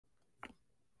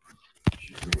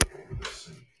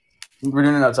We're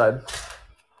doing it outside.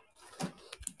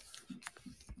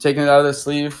 Taking it out of the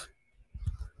sleeve.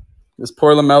 This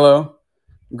poor LaMelo.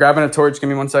 I'm grabbing a torch. Give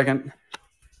me 1 second.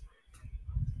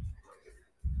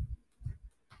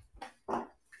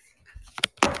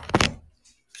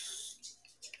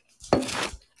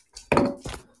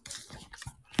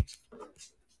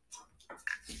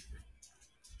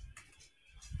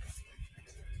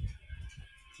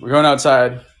 We're going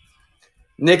outside.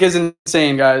 Nick is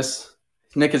insane, guys.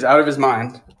 Nick is out of his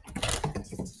mind.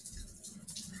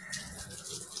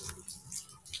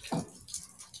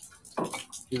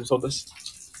 You just hold this.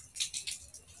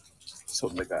 Just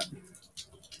hold it like that.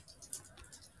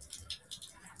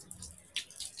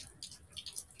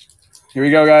 Here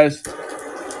we go, guys.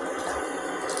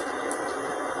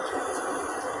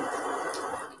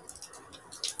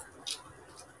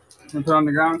 Put it on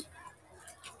the ground.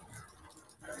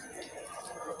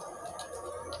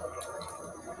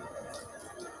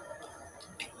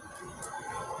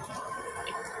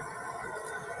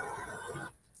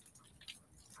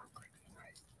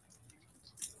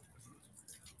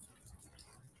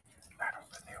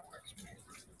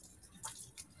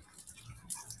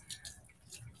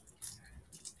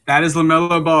 That is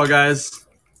LaMelo Ball, guys.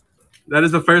 That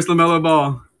is the first LaMelo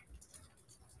Ball.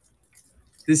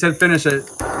 He said finish it.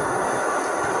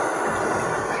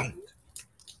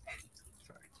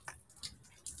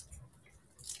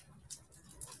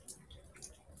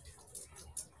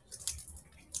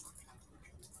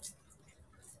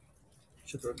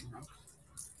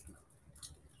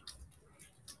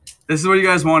 This is what you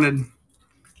guys wanted.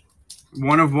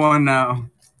 1 of 1 now.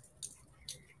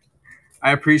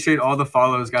 I appreciate all the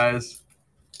follows, guys.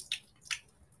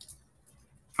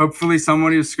 Hopefully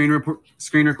someone who's screen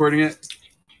recording it.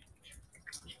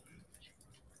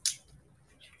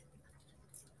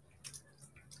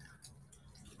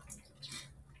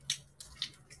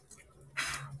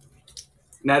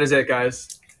 And that is it,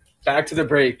 guys. Back to the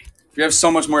break. We have so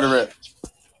much more to rip.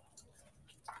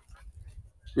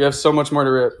 We have so much more to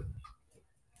rip.